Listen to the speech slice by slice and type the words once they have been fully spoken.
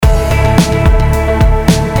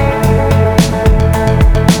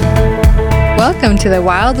Welcome to the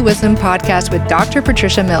Wild Wisdom Podcast with Dr.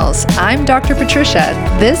 Patricia Mills. I'm Dr. Patricia.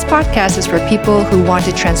 This podcast is for people who want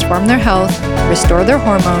to transform their health, restore their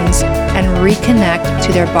hormones, and reconnect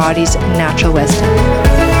to their body's natural wisdom.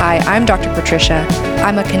 Hi, I'm Dr. Patricia.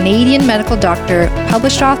 I'm a Canadian medical doctor,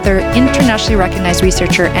 published author, internationally recognized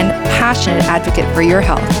researcher, and passionate advocate for your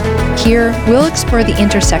health. Here, we'll explore the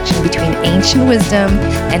intersection between ancient wisdom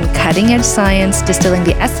and cutting-edge science, distilling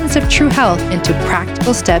the essence of true health into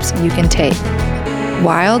practical steps you can take.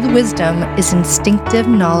 Wild wisdom is instinctive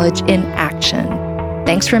knowledge in action.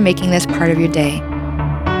 Thanks for making this part of your day.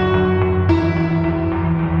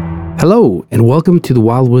 Hello, and welcome to the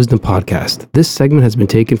Wild Wisdom Podcast. This segment has been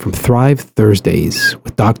taken from Thrive Thursdays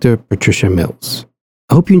with Dr. Patricia Mills.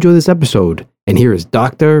 I hope you enjoy this episode, and here is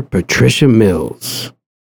Dr. Patricia Mills.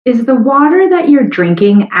 Is the water that you're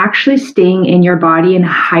drinking actually staying in your body and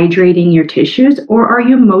hydrating your tissues, or are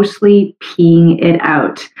you mostly peeing it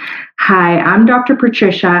out? Hi, I'm Dr.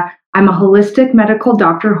 Patricia. I'm a holistic medical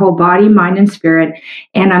doctor, whole body, mind, and spirit,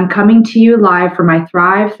 and I'm coming to you live for my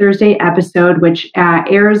Thrive Thursday episode, which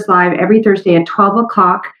airs live every Thursday at 12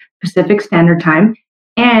 o'clock Pacific Standard Time.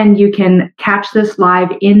 And you can catch this live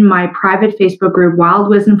in my private Facebook group, Wild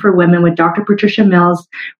Wisdom for Women with Dr. Patricia Mills,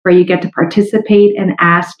 where you get to participate and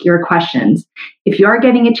ask your questions. If you are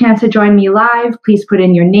getting a chance to join me live, please put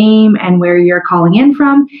in your name and where you're calling in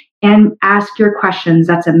from and ask your questions.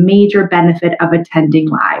 That's a major benefit of attending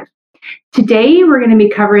live. Today, we're going to be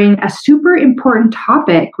covering a super important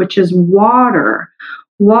topic, which is water.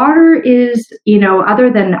 Water is,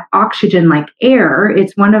 other than oxygen like air,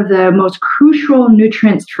 it's one of the most crucial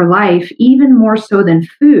nutrients for life, even more so than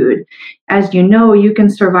food. As you know, you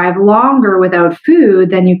can survive longer without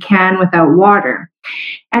food than you can without water.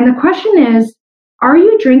 And the question is, are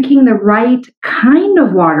you drinking the right kind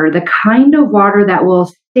of water, the kind of water that will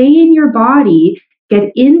stay in your body,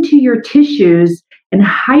 get into your tissues, and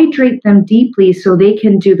hydrate them deeply so they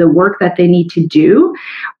can do the work that they need to do?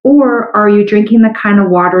 Or are you drinking the kind of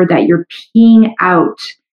water that you're peeing out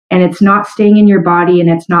and it's not staying in your body and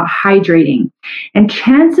it's not hydrating? And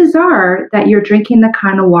chances are that you're drinking the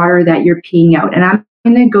kind of water that you're peeing out. And I'm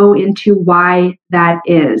going to go into why that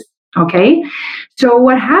is, okay? So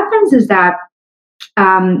what happens is that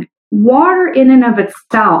water in and of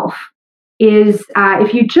itself is,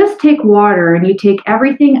 if you just take water and you take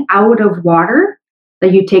everything out of water,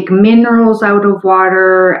 that you take minerals out of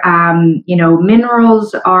water.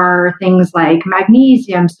 Minerals are things like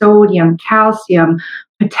magnesium, sodium, calcium,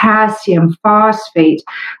 potassium, phosphate,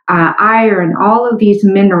 iron, all of these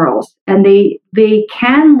minerals, and they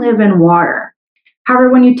can live in water. However,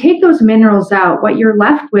 when you take those minerals out, what you're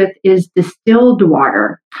left with is distilled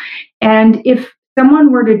water. And if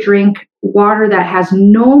someone were to drink water that has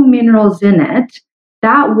no minerals in it,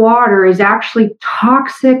 that water is actually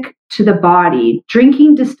toxic to the body.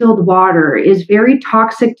 Drinking distilled water is very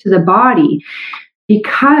toxic to the body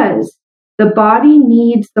because the body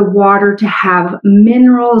needs the water to have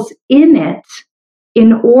minerals in it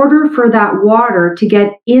in order for that water to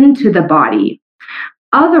get into the body.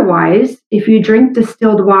 Otherwise, if you drink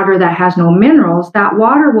distilled water that has no minerals, that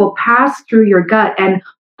water will pass through your gut and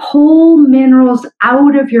pull minerals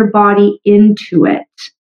out of your body into it.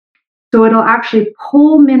 So it'll actually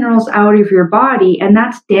pull minerals out of your body, and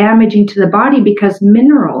that's damaging to the body because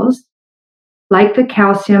minerals like the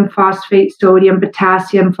calcium, phosphate, sodium,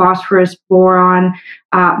 potassium, phosphorus, boron,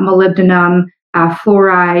 molybdenum,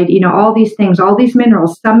 fluoride, all these things, all these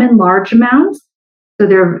minerals, some in large amounts. So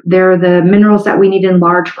they're the minerals that we need in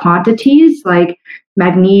large quantities, like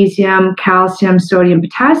magnesium, calcium, sodium,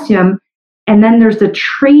 potassium. And then there's the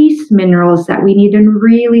trace minerals that we need in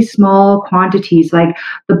really small quantities, like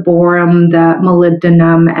the boron, the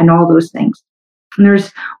molybdenum, and all those things. And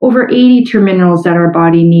there's over 82 minerals that our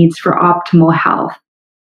body needs for optimal health.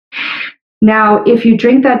 Now, if you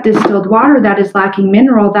drink that distilled water that is lacking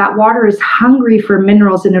mineral, that water is hungry for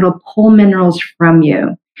minerals and it'll pull minerals from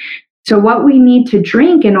you. So what we need to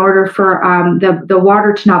drink in order for the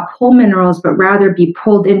water to not pull minerals, but rather be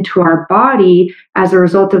pulled into our body as a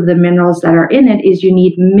result of the minerals that are in it, is you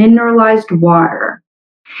need mineralized water.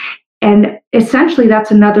 And essentially, that's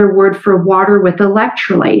another word for water with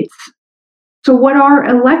electrolytes. So what are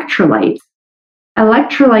electrolytes?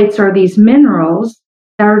 Electrolytes are these minerals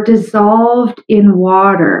that are dissolved in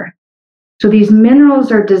water. So these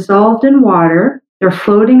minerals are dissolved in water. They're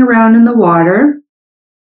floating around in the water.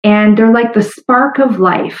 And they're like the spark of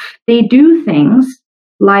life. They do things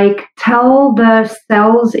like tell the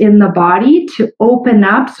cells in the body to open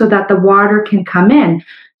up so that the water can come in.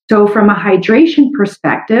 So from a hydration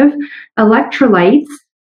perspective, electrolytes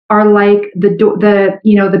are like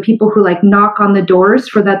the people who like knock on the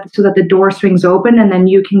doors so that the door swings open and then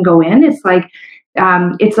you can go in. It's like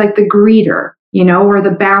the greeter, or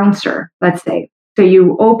the bouncer, let's say. So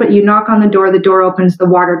you knock on the door opens, the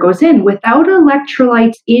water goes in. Without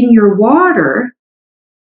electrolytes in your water,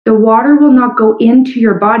 the water will not go into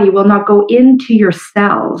your body, will not go into your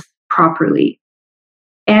cells properly.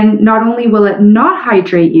 And not only will it not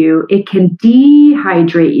hydrate you, it can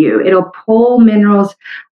dehydrate you. It'll pull minerals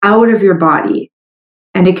out of your body,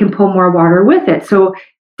 and it can pull more water with it. So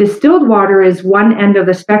distilled water is one end of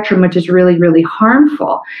the spectrum, which is really, really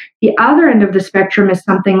harmful. The other end of the spectrum is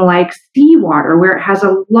something like seawater, where it has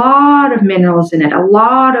a lot of minerals in it, a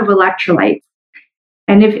lot of electrolytes.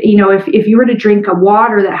 And if you were to drink a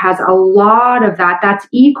water that has a lot of that, that's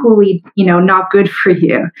equally, not good for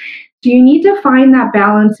you. So you need to find that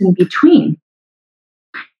balance in between.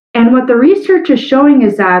 And what the research is showing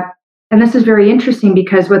is that, and this is very interesting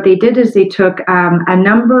because what they did is they took a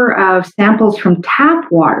number of samples from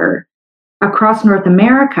tap water across North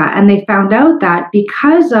America, and they found out that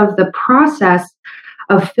because of the process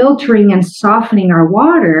of filtering and softening our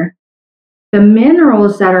water, the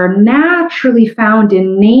minerals that are naturally found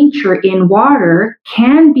in nature in water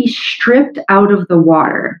can be stripped out of the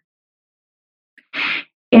water.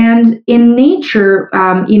 And in nature,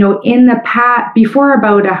 in the past, before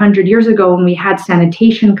about 100 years ago, when we had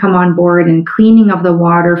sanitation come on board and cleaning of the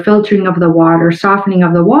water, filtering of the water, softening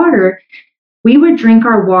of the water, we would drink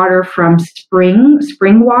our water from spring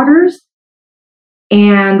waters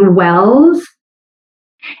and wells.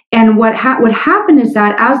 And what would happen is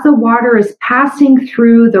that as the water is passing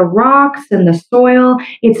through the rocks and the soil,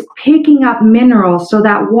 it's picking up minerals, so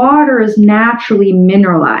that water is naturally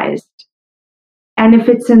mineralized. And if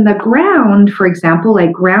it's in the ground, for example,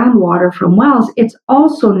 like groundwater from wells, it's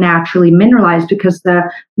also naturally mineralized because the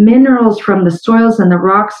minerals from the soils and the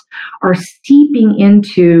rocks are seeping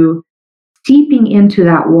into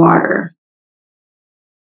that water.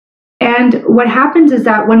 And what happens is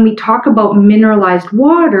that when we talk about mineralized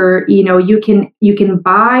water, you can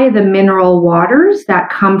buy the mineral waters that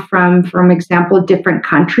come from, for example, different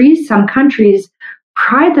countries. Some countries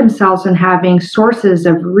pride themselves on having sources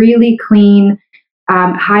of really clean,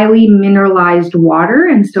 highly mineralized water.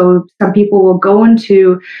 And so some people will go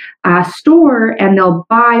into a store and they'll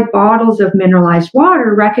buy bottles of mineralized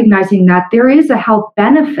water, recognizing that there is a health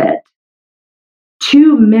benefit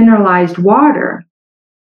to mineralized water.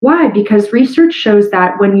 Why? Because research shows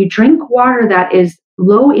that when you drink water that is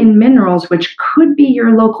low in minerals, which could be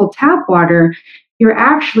your local tap water, you're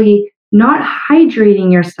actually not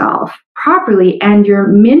hydrating yourself properly, and your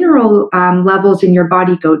mineral levels in your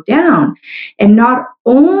body go down. And not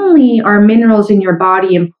only are minerals in your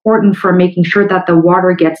body important for making sure that the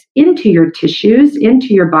water gets into your tissues,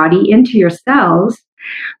 into your body, into your cells,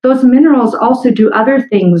 those minerals also do other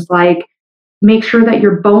things like make sure that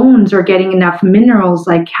your bones are getting enough minerals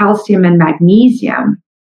like calcium and magnesium.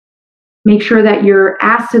 Make sure that your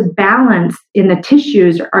acid balance in the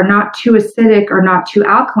tissues are not too acidic or not too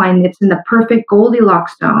alkaline. It's in the perfect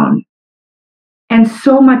Goldilocks zone. And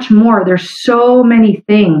so much more. There's so many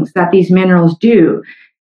things that these minerals do.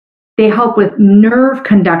 They help with nerve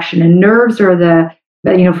conduction, and nerves are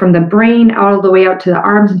from the brain all the way out to the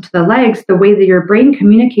arms and to the legs. The way that your brain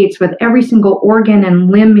communicates with every single organ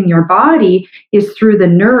and limb in your body is through the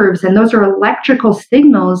nerves. And those are electrical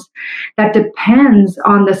signals that depends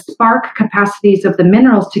on the spark capacities of the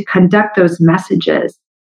minerals to conduct those messages.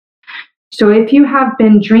 So if you have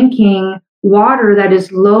been drinking water that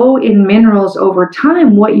is low in minerals over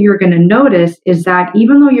time, what you're going to notice is that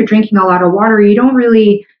even though you're drinking a lot of water, you don't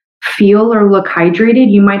really feel or look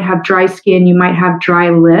hydrated. You might have dry skin, you might have dry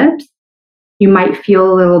lips, you might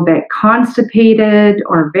feel a little bit constipated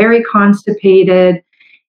or very constipated,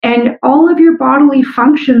 and all of your bodily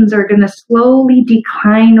functions are going to slowly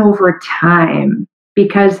decline over time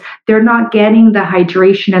because they're not getting the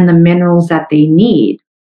hydration and the minerals that they need.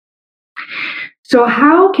 So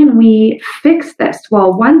how can we fix this?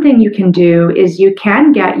 Well, one thing you can do is you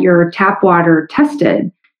can get your tap water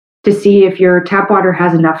tested to see if your tap water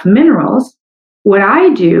has enough minerals. What I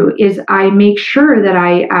do is I make sure that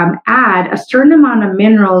I add a certain amount of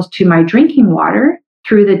minerals to my drinking water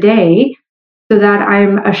through the day so that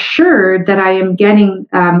I'm assured that I am getting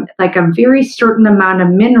like a very certain amount of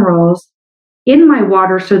minerals in my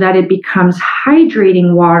water so that it becomes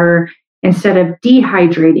hydrating water instead of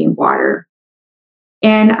dehydrating water.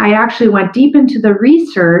 And I actually went deep into the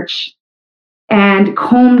research and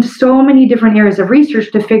combed so many different areas of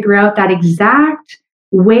research to figure out that exact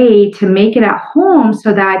way to make it at home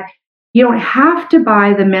so that you don't have to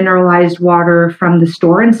buy the mineralized water from the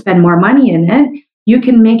store and spend more money in it. you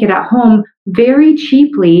can make it at home very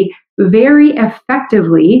cheaply, very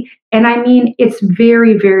effectively. And I mean, it's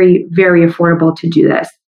very, very, very affordable to do this.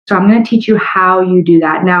 So I'm going to teach you how you do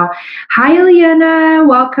that. Now, hi, Eliana.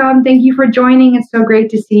 Welcome. Thank you for joining. It's so great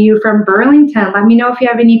to see you from Burlington. Let me know if you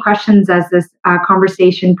have any questions as this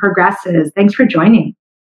conversation progresses. Thanks for joining.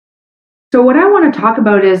 So what I want to talk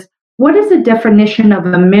about is, what is the definition of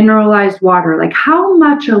a mineralized water? Like, how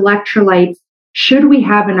much electrolytes should we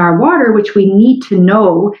have in our water, which we need to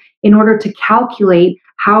know in order to calculate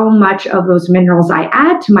how much of those minerals I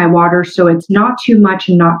add to my water, so it's not too much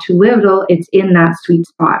and not too little, it's in that sweet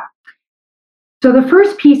spot. So the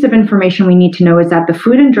first piece of information we need to know is that the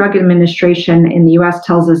Food and Drug Administration in the US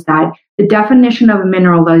tells us that the definition of a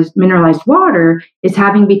mineralized water is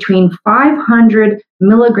having between 500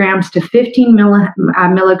 milligrams to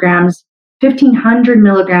 1,500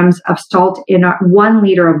 milligrams of salt in 1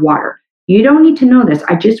 liter of water. You don't need to know this.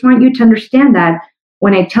 I just want you to understand that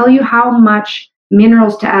when I tell you how much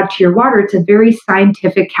minerals to add to your water, it's a very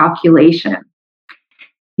scientific calculation.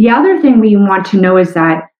 The other thing we want to know is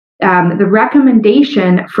that the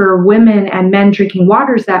recommendation for women and men drinking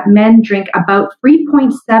water is that men drink about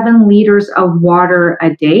 3.7 liters of water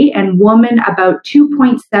a day and women about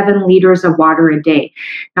 2.7 liters of water a day.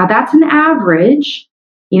 Now that's an average.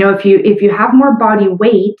 You know, if you have more body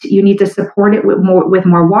weight, you need to support it with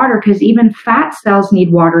more water, because even fat cells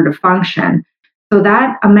need water to function. So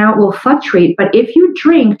that amount will fluctuate. But if you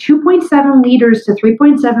drink 2.7 liters to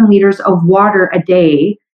 3.7 liters of water a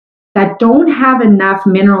day that don't have enough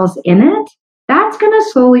minerals in it, that's going to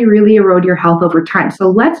slowly really erode your health over time. So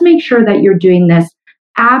let's make sure that you're doing this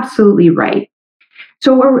absolutely right.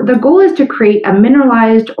 So the goal is to create a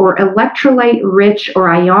mineralized or electrolyte-rich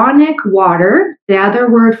or ionic water. The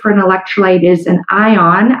other word for an electrolyte is an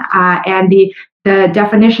ion, and the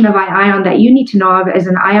definition of an ion that you need to know of is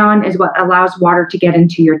an ion is what allows water to get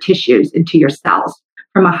into your tissues, into your cells,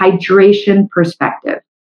 from a hydration perspective.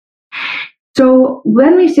 So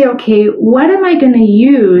when we say, okay, what am I going to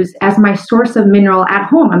use as my source of mineral at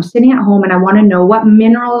home? I'm sitting at home and I want to know, what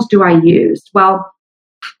minerals do I use? Well,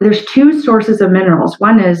 there's two sources of minerals.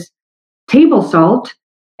 One is table salt,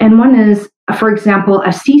 and one is, for example,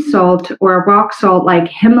 a sea salt or a rock salt like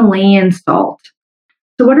Himalayan salt.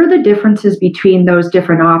 So what are the differences between those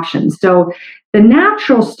different options? So the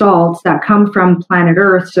natural salts that come from planet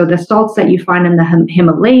Earth, so the salts that you find in the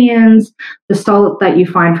Himalayas, the salt that you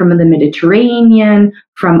find from the Mediterranean,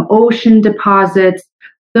 from ocean deposits,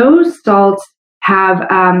 those salts have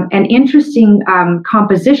an interesting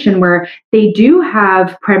composition where they do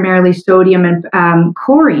have primarily sodium and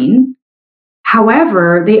chlorine.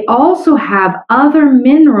 However, they also have other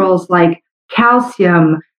minerals like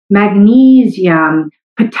calcium, magnesium,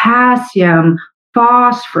 potassium,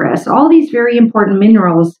 phosphorus, all these very important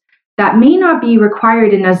minerals that may not be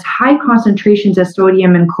required in as high concentrations as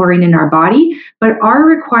sodium and chlorine in our body, but are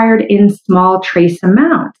required in small trace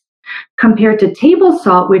amounts, compared to table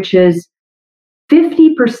salt, which is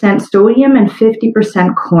 50% sodium and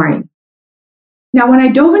 50% chlorine. Now, when I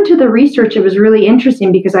dove into the research, it was really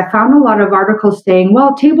interesting because I found a lot of articles saying,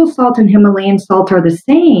 well, table salt and Himalayan salt are the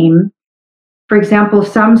same. For example,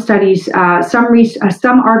 some studies,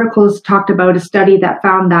 some articles talked about a study that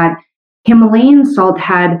found that Himalayan salt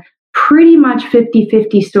had pretty much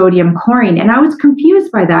 50-50 sodium chlorine. And I was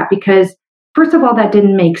confused by that because, first of all, that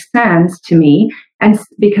didn't make sense to me. And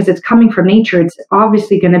because it's coming from nature, it's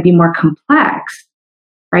obviously going to be more complex,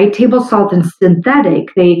 right? Table salt and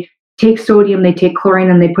synthetic, they take sodium, they take chlorine,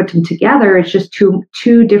 and they put them together. It's just two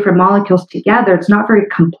different molecules together. It's not very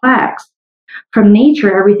complex. From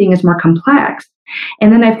nature, everything is more complex.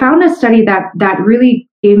 And then I found a study that really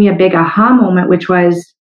gave me a big aha moment, which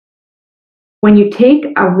was when you take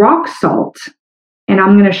a rock salt, and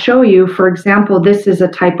I'm going to show you, for example, this is a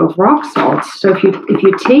type of rock salt. So if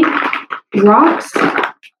you take rocks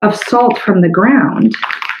of salt from the ground,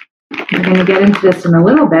 I'm going to get into this in a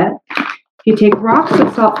little bit. If you take rocks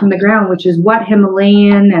of salt from the ground, which is what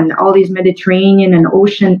Himalayan and all these Mediterranean and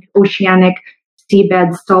oceanic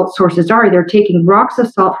seabed salt sources are, they're taking rocks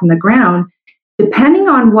of salt from the ground. Depending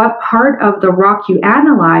on what part of the rock you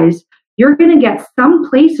analyze, you're going to get some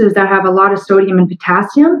places that have a lot of sodium and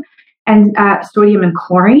potassium and sodium and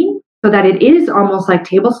chlorine, so that it is almost like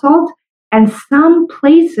table salt, and some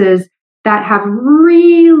places that have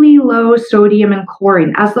really low sodium and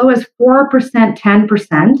chlorine, as low as 4%,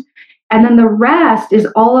 10%. And then the rest is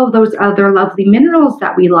all of those other lovely minerals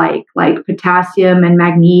that we like potassium and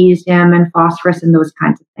magnesium and phosphorus and those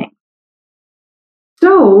kinds of things.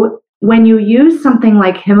 So when you use something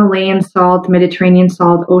like Himalayan salt, Mediterranean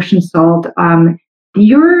salt, ocean salt,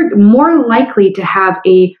 you're more likely to have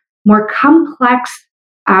a more complex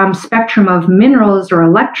spectrum of minerals or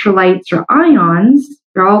electrolytes or ions,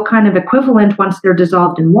 they're all kind of equivalent once they're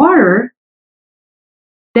dissolved in water,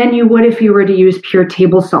 than you would if you were to use pure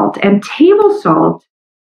table salt. And table salt,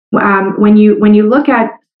 when you look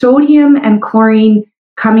at sodium and chlorine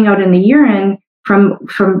coming out in the urine from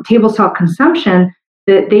table salt consumption,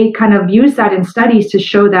 that they kind of use that in studies to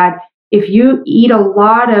show that if you eat a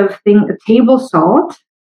lot of table salt,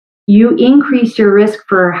 you increase your risk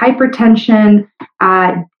for hypertension,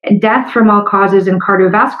 death from all causes, and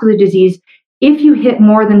cardiovascular disease if you hit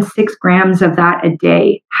more than 6 grams of that a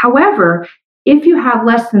day. However, if you have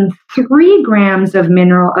less than 3 grams of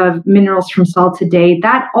minerals from salt a day,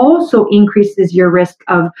 that also increases your risk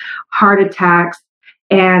of heart attacks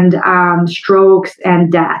and strokes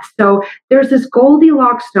and death. So there's this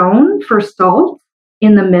Goldilocks zone for salt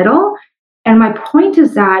in the middle. And my point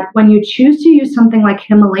is that when you choose to use something like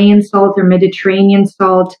Himalayan salt or Mediterranean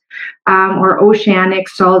salt or oceanic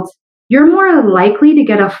salts, you're more likely to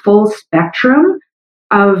get a full spectrum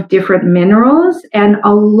of different minerals and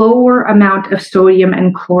a lower amount of sodium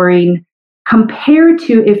and chlorine compared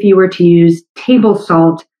to if you were to use table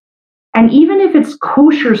salt. And even if it's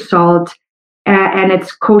kosher salt and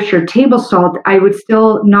it's kosher table salt, I would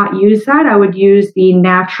still not use that. I would use the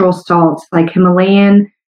natural salts like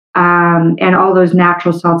Himalayan and all those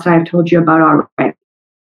natural salts that I've told you about already.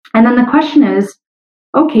 And then the question is,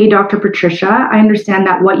 okay, Dr. Patricia, I understand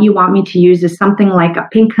that what you want me to use is something like a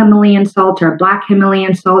pink Himalayan salt or a black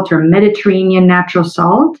Himalayan salt or Mediterranean natural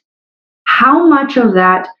salt. How much of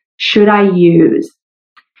that should I use?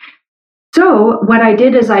 So what I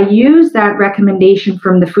did is I used that recommendation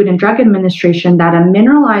from the Food and Drug Administration that a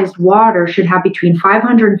mineralized water should have between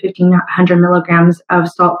 500 and 1500 milligrams of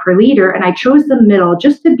salt per liter. And I chose the middle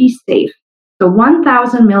just to be safe. So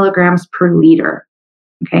 1000 milligrams per liter.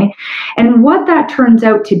 Okay. And what that turns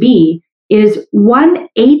out to be is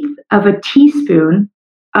 1/8 of a teaspoon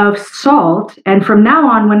of salt. And from now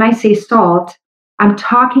on, when I say salt, I'm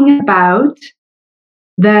talking about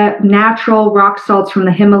the natural rock salts from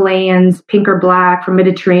the Himalayas, pink or black, from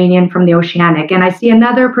Mediterranean, from the oceanic. And I see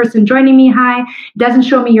another person joining me. Hi. It doesn't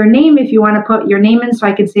show me your name. If you want to put your name in so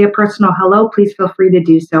I can say a personal hello, please feel free to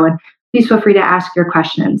do so. And please feel free to ask your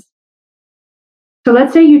questions. So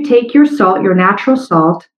let's say you take your salt, your natural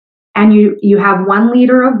salt, and you have 1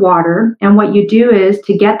 liter of water. And what you do is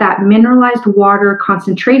to get that mineralized water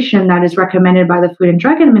concentration that is recommended by the Food and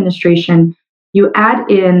Drug Administration, you add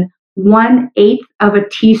in 1/8 of a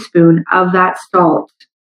teaspoon of that salt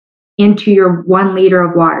into your 1 liter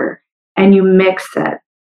of water, and you mix it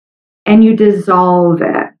and you dissolve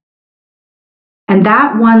it. And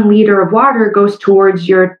that 1 liter of water goes towards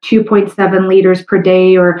your 2.7 liters per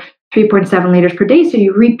day or 3.7 liters per day. So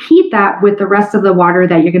you repeat that with the rest of the water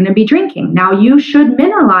that you're going to be drinking. Now you should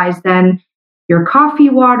mineralize then your coffee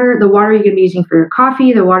water, the water you're going to be using for your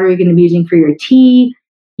coffee, the water you're going to be using for your tea.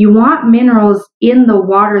 You want minerals in the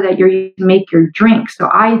water that you're using to make your drink. So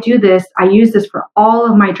I use this for all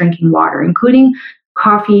of my drinking water, including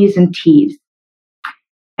coffees and teas.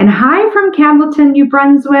 And hi from Campbellton, New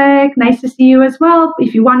Brunswick. Nice to see you as well.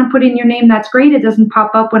 If you want to put in your name, that's great. It doesn't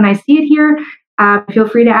pop up when I see it here. Feel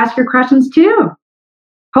free to ask your questions too.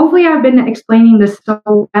 Hopefully I've been explaining this so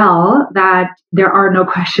well that there are no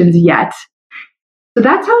questions yet. So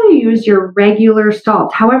that's how you use your regular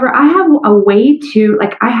salt. However, I have a way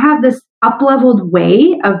I have this up-leveled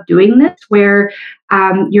way of doing this where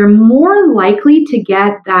you're more likely to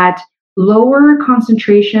get that lower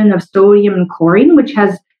concentration of sodium and chlorine, which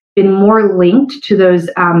has been more linked to those,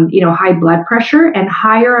 high blood pressure, and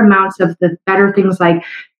higher amounts of the better things like,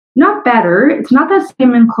 not better, it's not that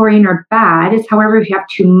sodium and chlorine are bad. It's, however, if you have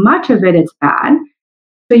too much of it, it's bad.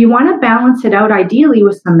 So you want to balance it out ideally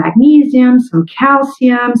with some magnesium, some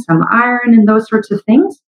calcium, some iron, and those sorts of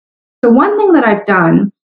things. So one thing that I've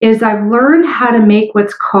done is I've learned how to make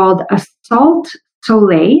what's called a salt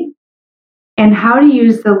solé and how to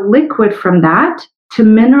use the liquid from that to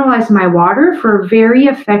mineralize my water for a very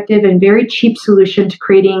effective and very cheap solution to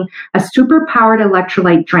creating a super-powered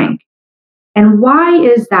electrolyte drink. And why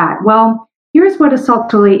is that? Well, here's what a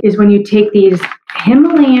salt solé is. When you take these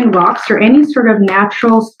Himalayan rocks or any sort of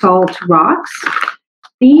natural salt rocks,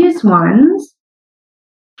 these ones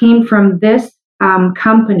came from this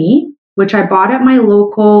company, which I bought at my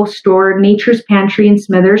local store, Nature's Pantry in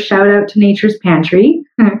Smithers. Shout out to Nature's Pantry.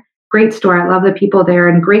 Great store. I love the people there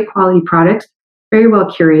and great quality products, very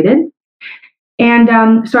well curated.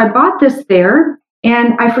 And so I bought this there.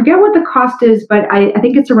 And I forget what the cost is, but I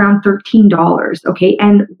think it's around $13. Okay.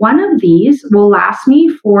 And one of these will last me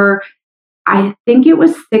for I think it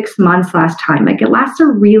was 6 months last time. Like, it lasts a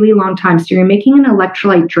really long time. So you're making an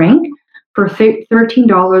electrolyte drink for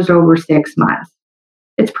 $13 over 6 months.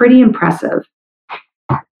 It's pretty impressive.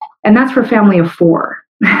 And that's for a family of 4,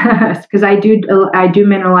 because I do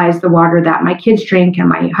mineralize the water that my kids drink and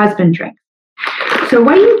my husband drinks. So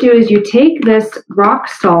what you do is you take this rock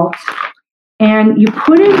salt and you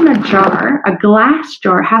put it in a jar, a glass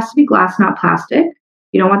jar. It has to be glass, not plastic.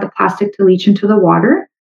 You don't want the plastic to leach into the water.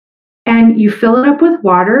 And you fill it up with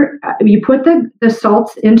water. You put the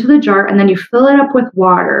salts into the jar, and then you fill it up with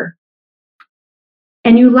water.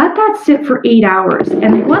 And you let that sit for 8 hours.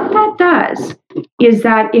 And what that does is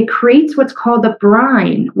that it creates what's called a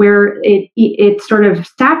brine, where it sort of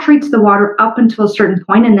saturates the water up until a certain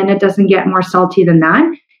point, and then it doesn't get more salty than that.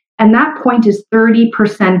 And that point is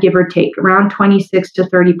 30%, give or take, around 26 to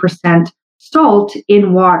 30% salt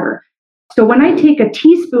in water. So when I take a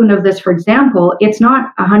teaspoon of this, for example, it's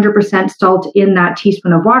not 100% salt in that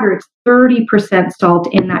teaspoon of water. It's 30% salt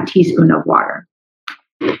in that teaspoon of water.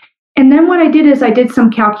 And then what I did is I did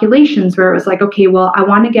some calculations where it was like, okay, well, I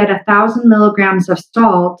want to get 1,000 milligrams of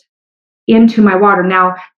salt into my water.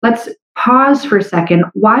 Now, let's pause for a second.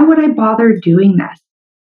 Why would I bother doing this?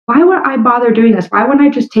 Why would I bother doing this? Why wouldn't I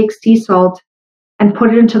just take sea salt and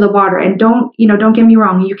put it into the water? And don't get me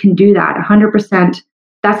wrong, you can do that 100%.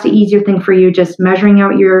 That's the easier thing for you, just measuring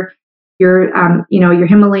out your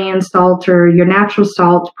Himalayan salt or your natural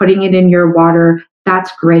salt, putting it in your water.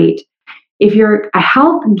 That's great. If you're a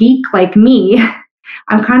health geek like me,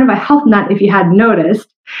 I'm kind of a health nut if you hadn't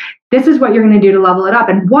noticed, this is what you're going to do to level it up.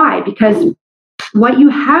 And why? Because what you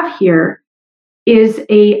have here is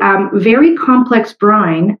a very complex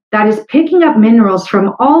brine that is picking up minerals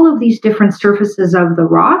from all of these different surfaces of the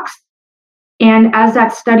rocks. And as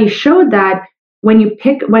that study showed, that when you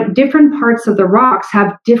pick what different parts of the rocks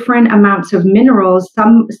have different amounts of minerals,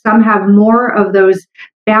 some have more of those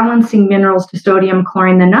balancing minerals to sodium,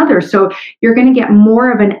 chlorine than others. So you're going to get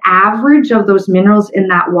more of an average of those minerals in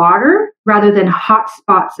that water rather than hot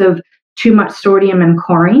spots of too much sodium and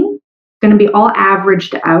chlorine. It's going to be all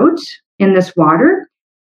averaged out in this water.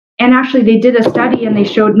 And actually they did a study and they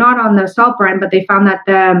showed, not on the salt brine, but they found that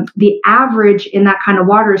the average in that kind of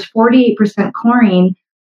water is 48% chlorine,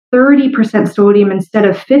 30% sodium instead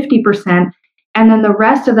of 50%. And then the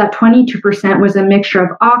rest of that 22% was a mixture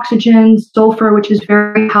of oxygen, sulfur, which is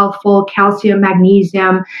very healthful, calcium,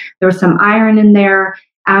 magnesium. There was some iron in there,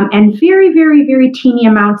 and very, very, very teeny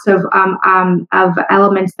amounts of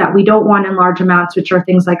elements that we don't want in large amounts, which are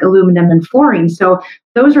things like aluminum and fluorine. So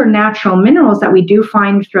those are natural minerals that we do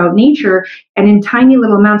find throughout nature. And in tiny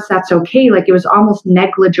little amounts, that's okay. Like, it was almost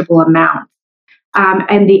negligible amounts.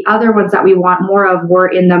 And the other ones that we want more of were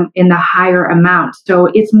in the higher amounts. So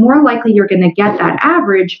it's more likely you're going to get that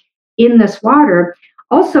average in this water.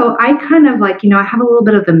 Also, I kind of I have a little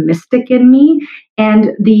bit of the mystic in me,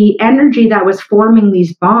 and the energy that was forming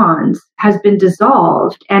these bonds has been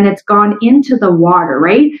dissolved and it's gone into the water,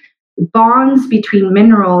 right? Bonds between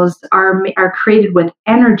minerals are created with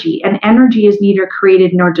energy, and energy is neither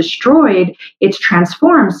created nor destroyed. It's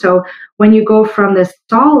transformed. So when you go from this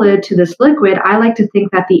solid to this liquid, I like to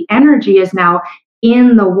think that the energy is now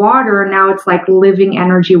in the water. Now it's like living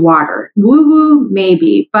energy water. Woo-woo,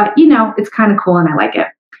 maybe, but it's kind of cool and I like it.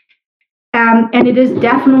 And it is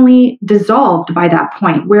definitely dissolved by that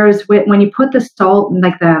point. Whereas when you put the salt,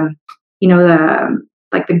 like the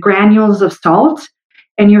granules of salt,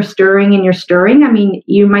 and you're stirring, I mean,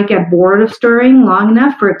 you might get bored of stirring long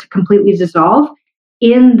enough for it to completely dissolve.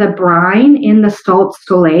 In the brine, in the salt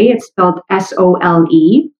soleil, it's spelled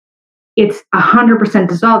S-O-L-E. It's 100%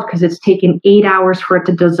 dissolved because it's taken 8 hours for it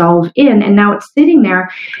to dissolve in, and now it's sitting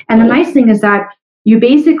there. And the nice thing is that you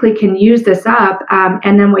basically can use this up,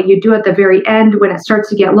 and then what you do at the very end, when it starts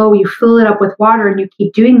to get low, you fill it up with water, and you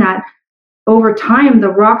keep doing that. Over time, the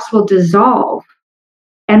rocks will dissolve.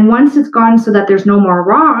 And once it's gone so that there's no more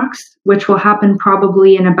rocks, which will happen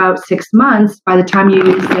probably in about 6 months, by the time you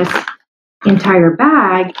use this entire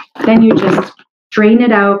bag, then you just drain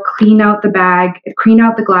it out, clean out the bag, clean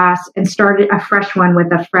out the glass, and start a fresh one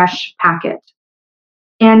with a fresh packet.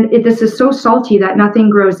 And this is so salty that nothing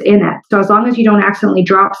grows in it. So as long as you don't accidentally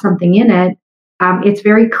drop something in it, it's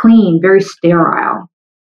very clean, very sterile.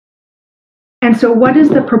 And so what is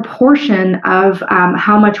the proportion of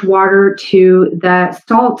how much water to the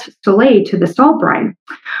salt soleil, to the salt brine?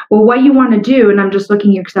 Well, what you want to do, and I'm just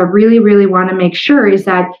looking here because I really, really want to make sure is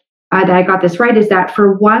that I got this right, is that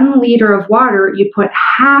for 1 liter of water, you put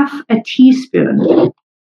half a teaspoon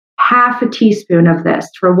of this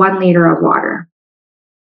for 1 liter of water.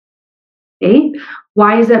 Okay.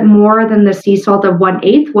 Why is it more than the sea salt of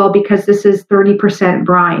 1/8? Well, because this is 30%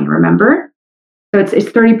 brine, remember? So it's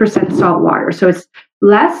 30% salt water. So it's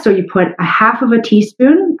less. So you put a half of a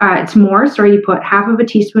teaspoon. It's more. Sorry, you put half of a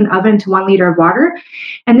teaspoon of it into 1 liter of water.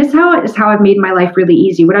 And this is how I've made my life really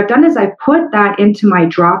easy. What I've done is I put that into my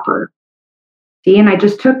dropper. See, and I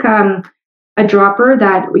just took a dropper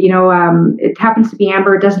that, it happens to be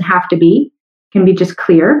amber. It doesn't have to be. It can be just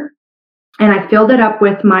clear. And I filled it up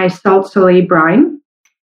with my salt soleil brine.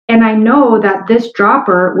 And I know that this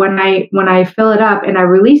dropper, when I fill it up and I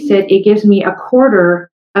release it, it gives me 1/4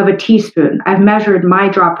 of a teaspoon. I've measured my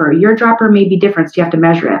dropper. Your dropper may be different, so you have to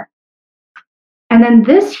measure it. And then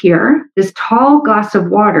this here, this tall glass of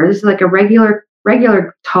water, this is like a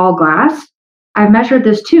regular tall glass. I've measured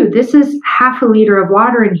this too. This is half a liter of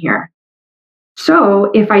water in here.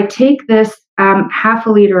 So if I take this half a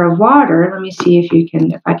liter of water, let me see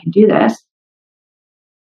if I can do this.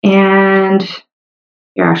 And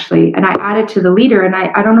and I add it to the liter, and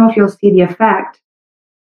I don't know if you'll see the effect,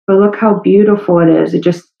 but look how beautiful it is. It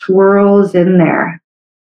just swirls in there,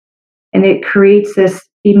 and it creates this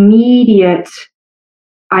immediate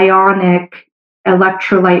ionic,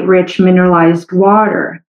 electrolyte-rich, mineralized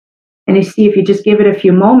water. And you see, if you just give it a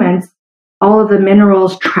few moments, all of the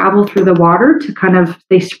minerals travel through the water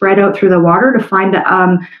they spread out through the water to find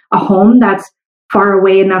a home that's far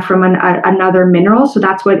away enough from another mineral. So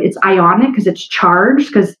that's what it's ionic, because it's charged,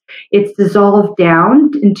 because it's dissolved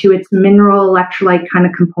down into its mineral electrolyte kind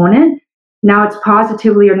of component. Now it's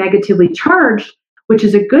positively or negatively charged, which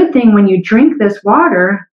is a good thing when you drink this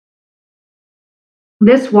water.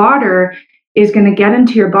 This water is going to get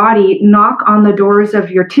into your body, knock on the doors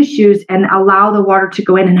of your tissues, and allow the water to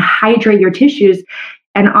go in and hydrate your tissues.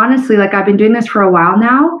 And honestly, like, I've been doing this for a while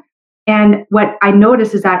now. And what I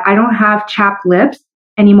notice is that I don't have chapped lips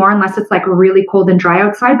anymore unless it's like really cold and dry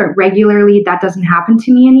outside, but regularly that doesn't happen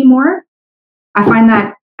to me anymore. I find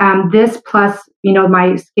that this plus,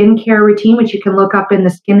 my skincare routine, which you can look up in the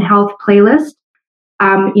skin health playlist,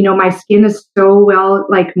 my skin is so well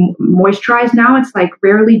moisturized now. It's like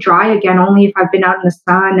rarely dry, again, only if I've been out in the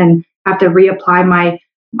sun and have to reapply my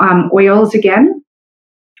oils again,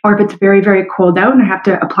 or if it's very, very cold out and I have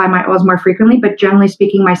to apply my oils more frequently. But generally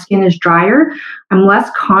speaking, my skin is drier. I'm less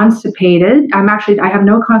constipated. I have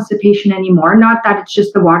no constipation anymore. Not that it's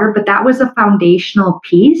just the water, but that was a foundational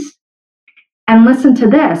piece. And listen to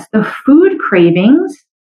this, my food cravings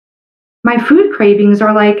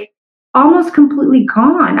are like almost completely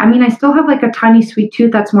gone. I mean, I still have like a tiny sweet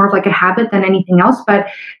tooth that's more of like a habit than anything else, but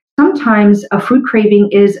sometimes a food craving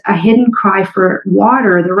is a hidden cry for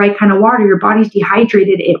water, the right kind of water. Your body's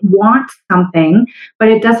dehydrated. It wants something, but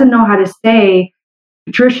it doesn't know how to say,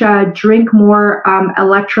 Patricia, drink more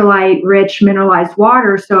electrolyte-rich, mineralized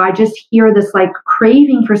water. So I just hear this like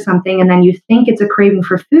craving for something, and then you think it's a craving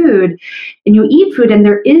for food, and you eat food, and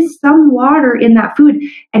there is some water in that food.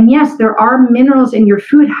 And yes, there are minerals in your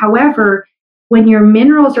food. However, when your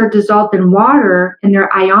minerals are dissolved in water and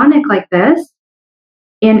they're ionic like this,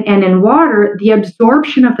 and in water, the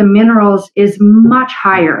absorption of the minerals is much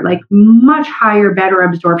higher, better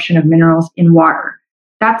absorption of minerals in water.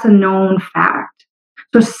 That's a known fact.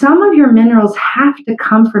 So some of your minerals have to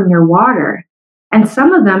come from your water, and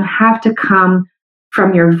some of them have to come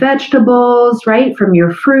from your vegetables, right? From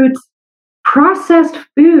your fruits. Processed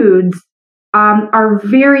foods are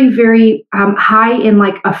very, very high in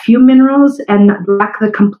like a few minerals and lack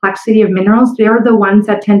the complexity of minerals. They're the ones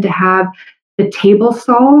that tend to have the table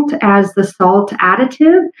salt as the salt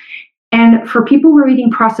additive. And for people who are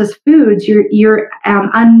eating processed foods, you're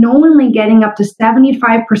unknowingly getting up to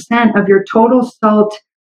 75% of your total salt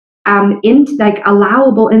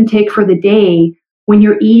allowable intake for the day when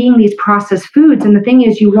you're eating these processed foods. And the thing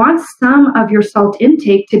is, you want some of your salt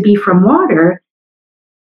intake to be from water,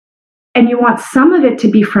 and you want some of it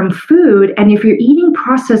to be from food. And if you're eating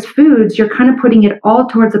processed foods, you're kind of putting it all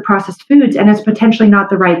towards the processed foods, and it's potentially not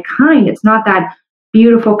the right kind. It's not that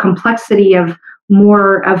beautiful complexity of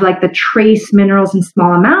more of like the trace minerals in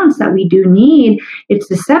small amounts that we do need. It's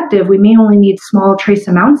deceptive. We may only need small trace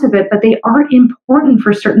amounts of it, but they are important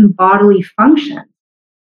for certain bodily functions,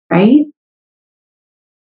 right?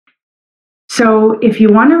 So if you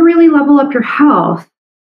want to really level up your health,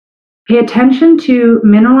 pay attention to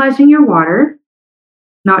mineralizing your water,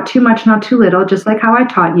 not too much, not too little, just like how I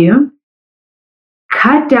taught you.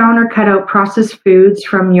 Cut down or cut out processed foods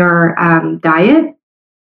from your diet.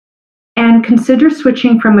 And consider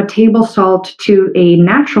switching from a table salt to a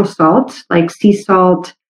natural salt, like sea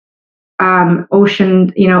salt,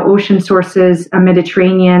 ocean sources,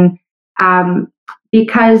 Mediterranean,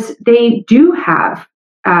 because they do have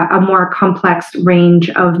a more complex range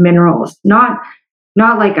of minerals. Not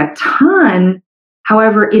like a ton,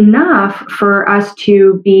 however, enough for us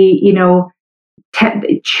to be,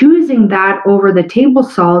 choosing that over the table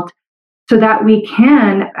salt so that we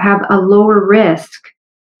can have a lower risk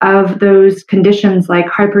of those conditions like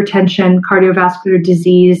hypertension, cardiovascular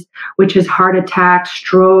disease, which is heart attacks,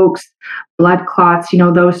 strokes, blood clots,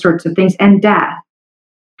 those sorts of things, and death.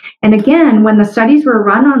 And again, when the studies were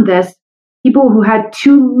run on this, people who had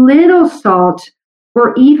too little salt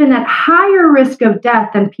were even at higher risk of death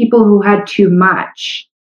than people who had too much.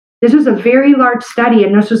 This was a very large study,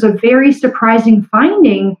 and this was a very surprising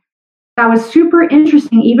finding that was super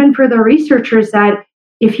interesting, even for the researchers, that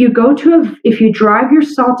if you drive your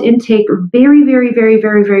salt intake very, very, very,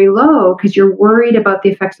 very, very low because you're worried about the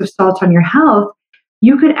effects of salt on your health,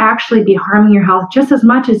 you could actually be harming your health just as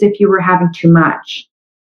much as if you were having too much.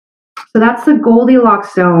 So that's the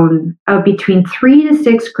Goldilocks zone of between 3 to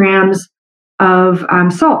 6 grams of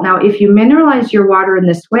salt. Now, if you mineralize your water in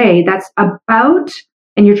this way, that's about,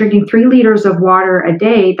 and you're drinking 3 liters of water a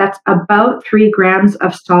day, that's about 3 grams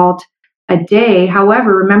of salt a day.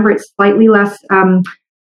 However, remember, it's slightly less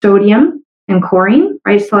sodium and chlorine,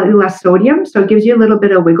 right? Slightly less sodium. So it gives you a little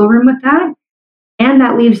bit of wiggle room with that. And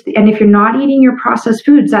that leaves, and if you're not eating your processed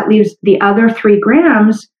foods, that leaves the other 3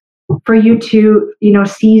 grams for you to,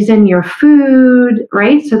 season your food,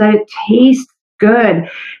 right? So that it tastes good.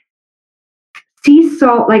 Sea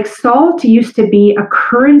salt, like salt used to be a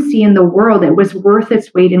currency in the world. It was worth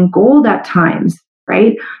its weight in gold at times,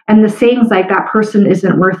 right? And the sayings like that person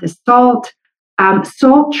isn't worth his salt.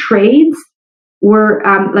 Salt trades were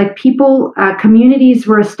communities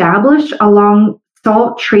were established along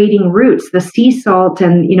salt trading routes, the sea salt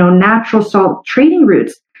and, natural salt trading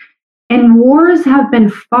routes. And wars have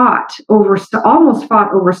been almost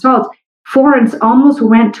fought over salt. Florence almost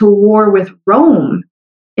went to war with Rome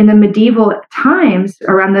in the medieval times,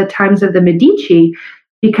 around the times of the Medici,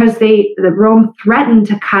 because Rome threatened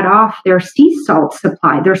to cut off their sea salt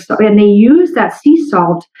supply. And they used that sea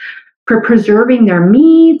salt for preserving their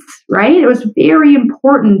meats, right? It was very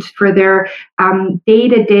important for their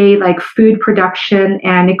day-to-day food production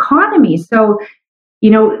and economy. So,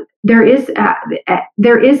 there is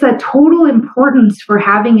a total importance for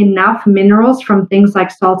having enough minerals from things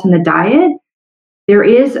like salt in the diet. There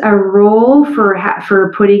is a role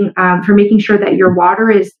for putting for making sure that your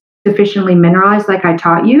water is sufficiently mineralized, like I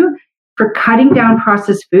taught you, for cutting down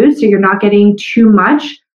processed foods so you're not getting too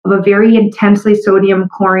much of a very intensely sodium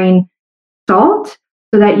chlorine salt,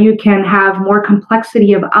 so that you can have more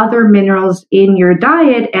complexity of other minerals in your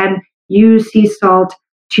diet and use sea salt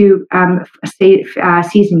to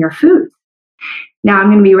season your foods. Now I'm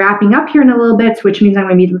going to be wrapping up here in a little bit, which means I'm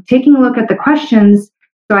going to be taking a look at the questions.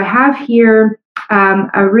 So I have here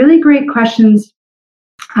a really great questions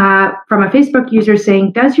from a Facebook user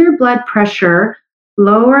saying, does your blood pressure,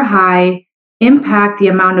 low or high, impact the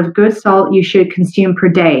amount of good salt you should consume per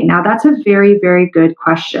day? Now that's a very, very good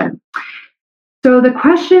question. So the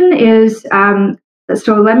question is,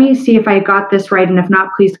 so let me see if I got this right, and if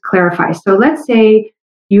not, please clarify. So let's say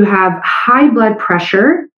you have high blood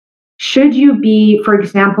pressure. Should you be, for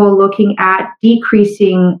example, looking at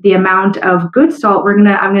decreasing the amount of good salt? I'm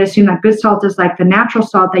going to assume that good salt is like the natural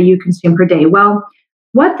salt that you consume per day. Well,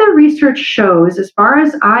 what the research shows, as far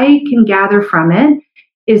as I can gather from it,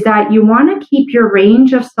 is that you want to keep your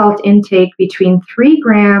range of salt intake between 3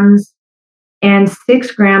 grams and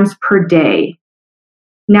 6 grams per day.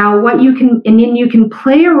 Now, then you can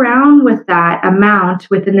play around with that amount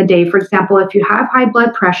within the day. For example, if you have high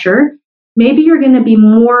blood pressure, maybe you're going to be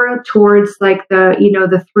more towards like the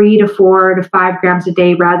 3 to 4 to 5 grams a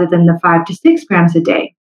day rather than the 5 to 6 grams a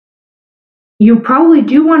day. You probably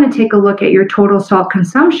do want to take a look at your total salt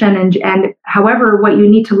consumption. And however, what you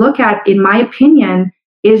need to look at, in my opinion,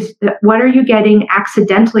 is what are you getting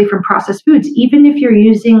accidentally from processed foods? Even if you're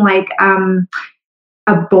using like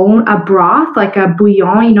a broth, like a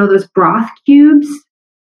bouillon, those broth cubes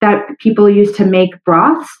that people use to make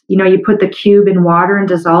broths, you put the cube in water and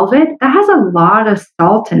dissolve it, that has a lot of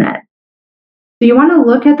salt in it. So you want to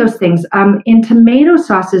look at those things. In tomato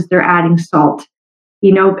sauces, they're adding salt.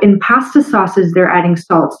 In pasta sauces, they're adding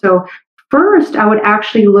salt. So first, I would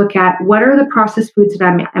actually look at what are the processed foods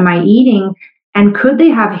that am I eating, and could they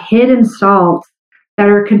have hidden salts that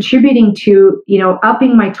are contributing to,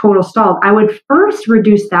 upping my total salt? I would first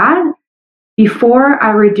reduce that before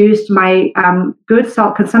I reduced my good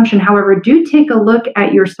salt consumption. However, do take a look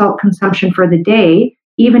at your salt consumption for the day,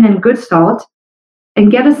 even in good salt,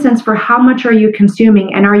 and get a sense for how much are you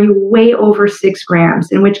consuming, and are you way over 6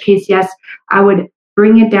 grams? In which case, yes, I would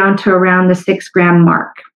bring it down to around the 6 gram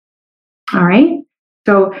mark. All right.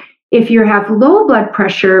 So If you have low blood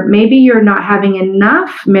pressure, maybe you're not having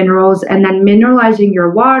enough minerals, and then mineralizing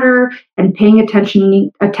your water and paying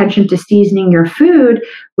attention to seasoning your food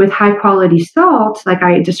with high quality salt, like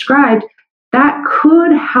I described, that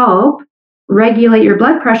could help regulate your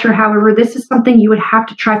blood pressure. However, this is something you would have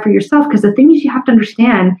to try for yourself, because the things you have to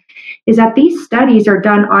understand is that these studies are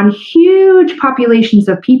done on huge populations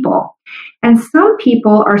of people. And some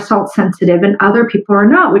people are salt sensitive and other people are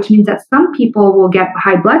not, which means that some people will get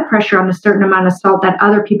high blood pressure on a certain amount of salt that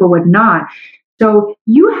other people would not. So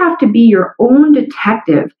you have to be your own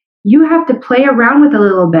detective. You have to play around with a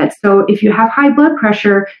little bit. So if you have high blood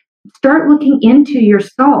pressure, start looking into your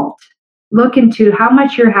salt. Look into how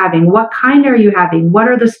much you're having, what kind are you having, what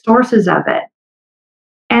are the sources of it,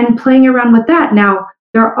 and playing around with that. Now,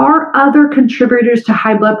 there are other contributors to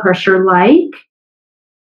high blood pressure, like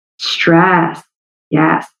stress.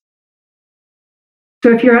 Yes.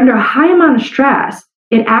 So if you're under a high amount of stress,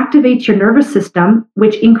 it activates your nervous system,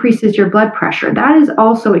 which increases your blood pressure. That is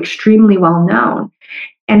also extremely well known.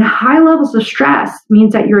 And high levels of stress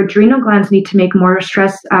means that your adrenal glands need to make more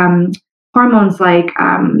stress hormones like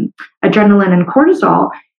adrenaline and cortisol.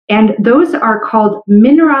 And those are called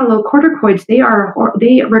mineralocorticoids.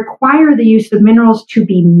 They require the use of minerals to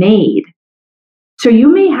be made. So you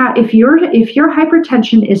may have, if your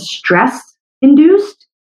hypertension is stress induced,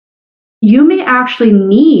 you may actually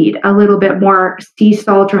need a little bit more sea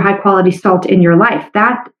salt or high quality salt in your life.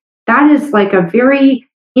 That is like a very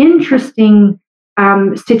interesting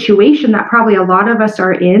situation that probably a lot of us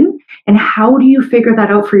are in. And how do you figure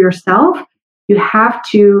that out for yourself? You have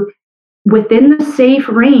to, within the safe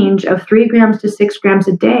range of 3 grams to 6 grams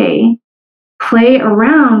a day, play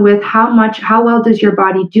around with how well does your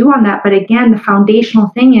body do on that. But again, the foundational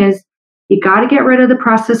thing is you got to get rid of the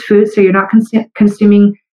processed foods, so you're not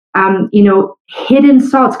consuming hidden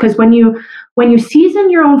salts. Because when you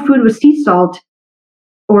season your own food with sea salt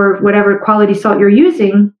or whatever quality salt you're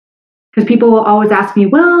using, because people will always ask me,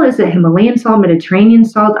 well, is it Himalayan salt, Mediterranean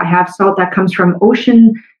salt? I have salt that comes from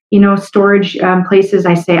ocean, storage places.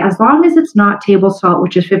 I say, as long as it's not table salt,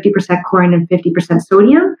 which is 50% chlorine and 50%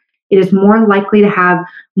 sodium, it is more likely to have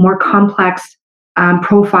more complex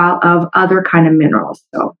profile of other kind of minerals.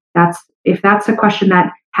 So if that's a question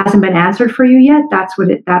that hasn't been answered for you yet,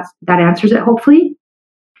 that answers it, hopefully.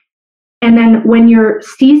 And then when you're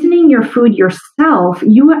seasoning your food yourself,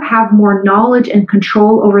 you have more knowledge and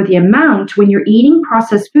control over the amount. When you're eating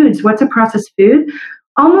processed foods, what's a processed food?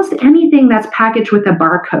 Almost anything that's packaged with a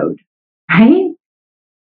barcode, right?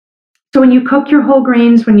 So when you cook your whole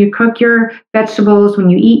grains, when you cook your vegetables,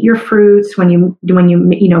 when you eat your fruits, when you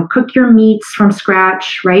cook your meats from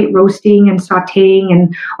scratch, right? Roasting and sauteing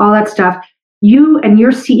and all that stuff,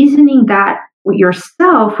 you're seasoning that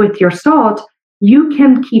yourself with your salt. You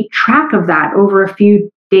can keep track of that over a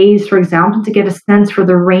few days, for example, to get a sense for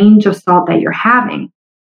the range of salt that you're having.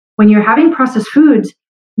 When you're having processed foods,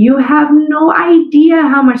 you have no idea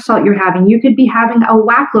how much salt you're having. You could be having a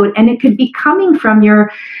whack load, and it could be coming from your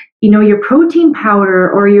protein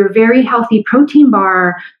powder or your very healthy protein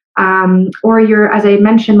bar, or your, as I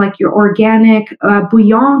mentioned, like your organic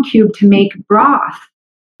bouillon cube to make broth,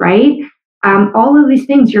 right? All of these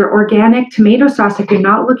things, your organic tomato sauce, if you're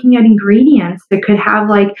not looking at ingredients that could have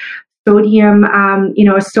like sodium,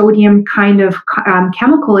 a sodium kind of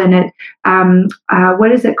chemical in it.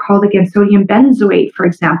 What is it called again? Sodium benzoate, for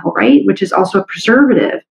example, right? Which is also a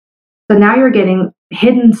preservative. So now you're getting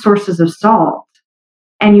hidden sources of salt,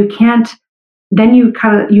 and you can't, then you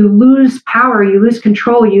lose power, you lose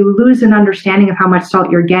control, you lose an understanding of how much salt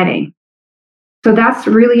you're getting. So that's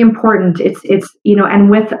really important. It's and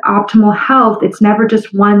with optimal health, it's never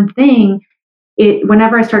just one thing.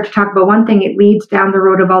 Whenever I start to talk about one thing, it leads down the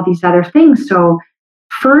road of all these other things. So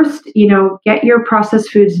first, get your processed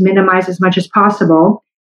foods minimized as much as possible.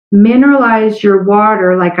 Mineralize your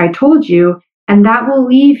water, like I told you, and that will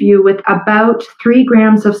leave you with about 3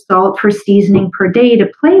 grams of salt for seasoning per day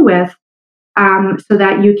to play with, so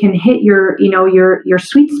that you can hit your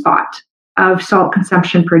sweet spot of salt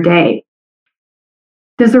consumption per day.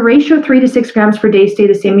 Does the ratio 3 to 6 grams per day stay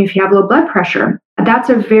the same if you have low blood pressure? That's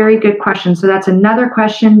a very good question. So that's another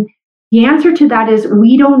question. The answer to that is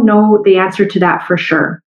we don't know the answer to that for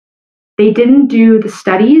sure. They didn't do the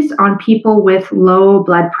studies on people with low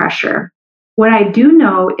blood pressure. What I do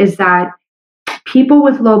know is that people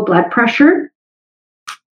with low blood pressure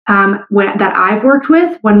that I've worked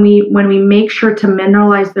with, when we make sure to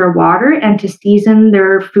mineralize their water and to season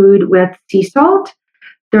their food with sea salt,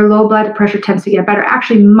 their low blood pressure tends to get better.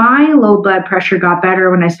 Actually, my low blood pressure got better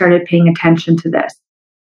when I started paying attention to this.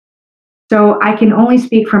 So I can only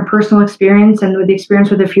speak from personal experience and with the experience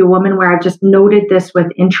with a few women where I've just noted this with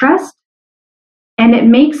interest. And it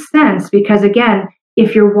makes sense because, again,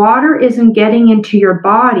 if your water isn't getting into your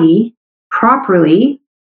body properly,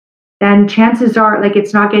 then chances are, like,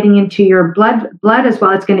 it's not getting into your blood as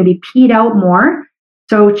well. It's going to be peed out more.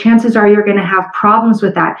 So chances are you're going to have problems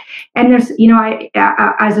with that. And there's, I,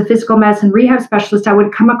 as a physical medicine rehab specialist, I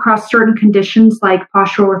would come across certain conditions like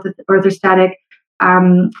postural orthostatic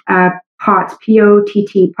POTS,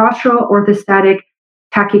 P-O-T-T, postural orthostatic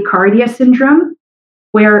tachycardia syndrome,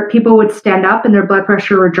 where people would stand up and their blood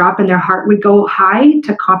pressure would drop and their heart would go high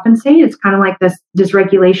to compensate. It's kind of like this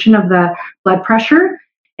dysregulation of the blood pressure.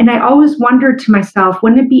 And I always wondered to myself,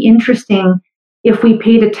 wouldn't it be interesting if we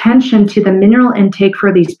paid attention to the mineral intake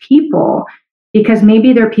for these people? Because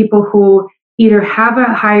maybe they're people who either have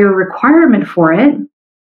a higher requirement for it,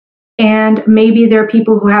 and maybe there are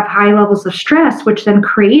people who have high levels of stress, which then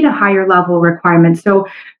create a higher level requirement. So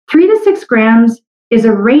 3 to 6 grams is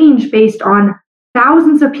a range based on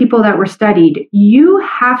thousands of people that were studied. You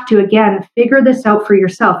have to, again, figure this out for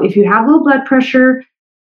yourself. If you have low blood pressure,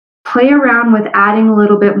 play around with adding a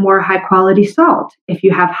little bit more high quality salt. If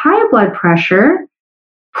you have high blood pressure,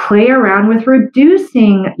 play around with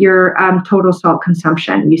reducing your total salt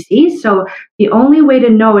consumption, you see? So the only way to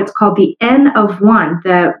know, it's called the N of 1,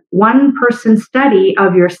 the one person study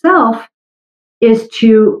of yourself, is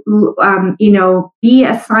to, be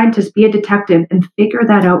a scientist, be a detective, and figure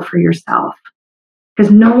that out for yourself. Because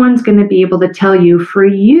no one's going to be able to tell you, for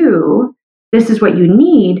you, this is what you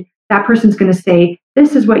need. That person's going to say,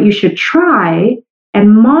 this is what you should try,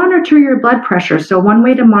 and monitor your blood pressure. So one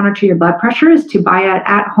way to monitor your blood pressure is to buy an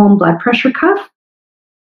at-home blood pressure cuff.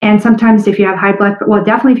 And sometimes if you have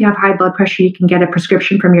definitely if you have high blood pressure, you can get a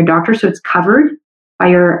prescription from your doctor, so it's covered by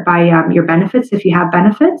your benefits if you have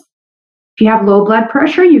benefits. If you have low blood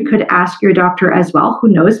pressure, you could ask your doctor as well. Who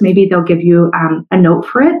knows? Maybe they'll give you a note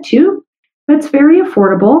for it too. But it's very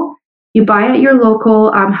affordable. You buy at your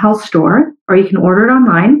local health store, or you can order it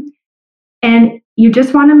online. And you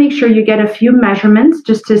just want to make sure you get a few measurements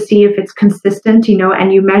just to see if it's consistent,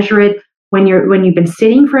 and you measure it when you've been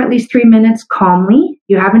sitting for at least 3 minutes calmly.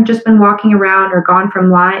 You haven't just been walking around or gone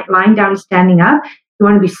from lying down to standing up. You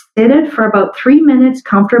want to be seated for about 3 minutes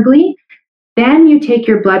comfortably. Then you take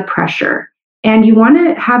your blood pressure, and you want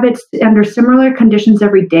to have it under similar conditions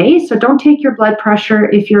every day. So don't take your blood pressure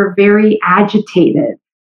if you're very agitated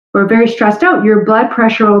or very stressed out. Your blood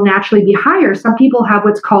pressure will naturally be higher. Some people have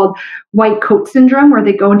what's called white coat syndrome, where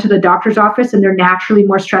they go into the doctor's office and they're naturally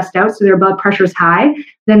more stressed out, so their blood pressure is high.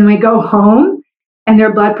 Then they go home and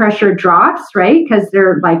their blood pressure drops, right? Because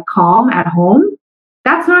they're like calm at home.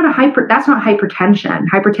 That's not hypertension.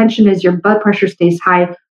 Hypertension is your blood pressure stays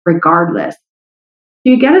high regardless. So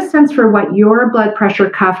you get a sense for what your blood pressure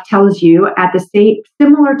cuff tells you at the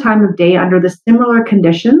similar time of day under the similar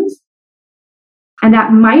conditions. And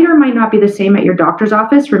that might or might not be the same at your doctor's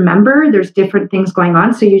office. Remember, there's different things going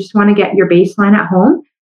on. So you just want to get your baseline at home.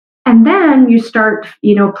 And then you start,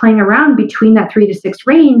 playing around between that 3 to 6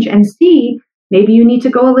 range and see, maybe you need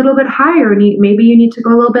to go a little bit higher. Maybe you need to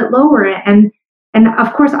go a little bit lower. And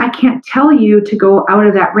of course, I can't tell you to go out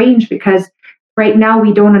of that range, because right now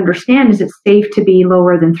we don't understand, is it safe to be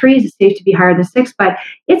lower than 3? Is it safe to be higher than 6? But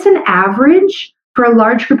it's an average for a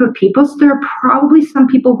large group of people. So there are probably some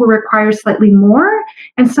people who require slightly more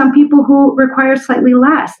and some people who require slightly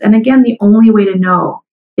less. And again, the only way to know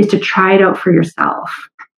is to try it out for yourself.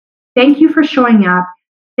 Thank you for showing up.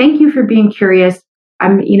 Thank you for being curious.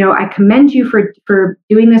 I commend you for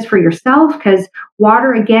doing this for yourself, because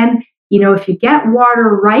water, again, if you get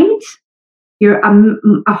water right,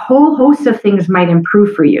 a whole host of things might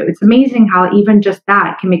improve for you. It's amazing how even just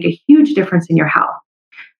that can make a huge difference in your health.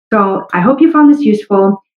 So I hope you found this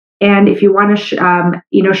useful. And if you want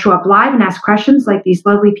to, show up live and ask questions like these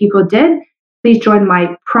lovely people did, please join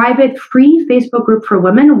my private free Facebook group for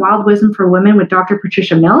women, Wild Wisdom for Women with Dr.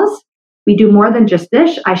 Patricia Mills. We do more than just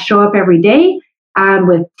this. I show up every day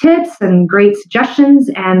with tips and great suggestions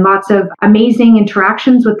and lots of amazing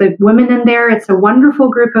interactions with the women in there. It's a wonderful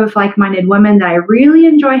group of like-minded women that I really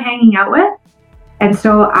enjoy hanging out with. And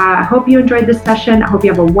so I hope you enjoyed this session. I hope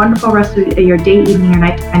you have a wonderful rest of your day, evening, or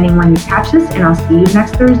night, depending when you catch this. And I'll see you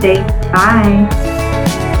next Thursday. Bye.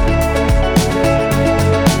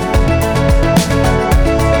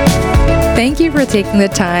 Thank you for taking the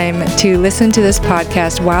time to listen to this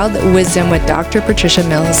podcast, Wild Wisdom with Dr. Patricia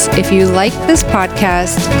Mills. If you like this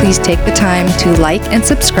podcast, please take the time to like and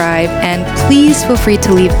subscribe, and please feel free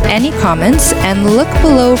to leave any comments and look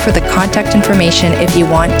below for the contact information if you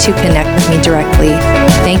want to connect with me directly.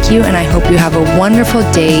 Thank you, and I hope you have a wonderful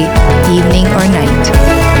day, evening, or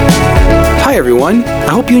night. Hi everyone, I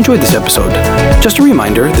hope you enjoyed this episode. Just a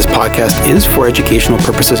reminder, this podcast is for educational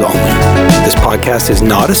purposes only. This podcast is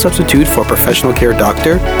not a substitute for a professional care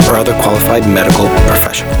doctor or other qualified medical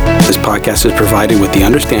professional. This podcast is provided with the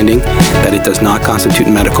understanding that it does not constitute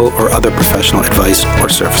medical or other professional advice or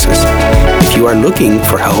services. If you are looking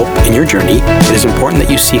for help in your journey, it is important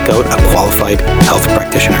that you seek out a qualified health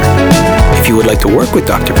practitioner. If you would like to work with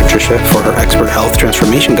Dr. Patricia for her expert health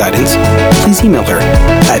transformation guidance, please email her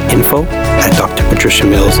at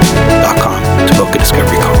info@drpatriciamills.com to book a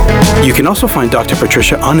discovery call. You can also find Dr.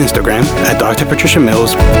 Patricia on Instagram at Dr. Patricia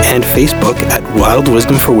Mills and Facebook at Wild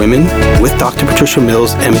Wisdom for Women with Dr. Patricia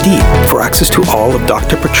Mills, MD. For access to all of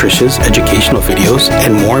Dr. Patricia's educational videos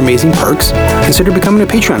and more amazing perks, consider becoming a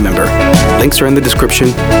Patreon member. Links are in the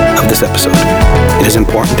description of this episode. It is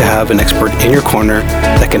important to have an expert in your corner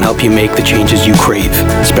that can help you make the changes you crave,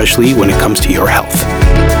 especially when it comes to your health.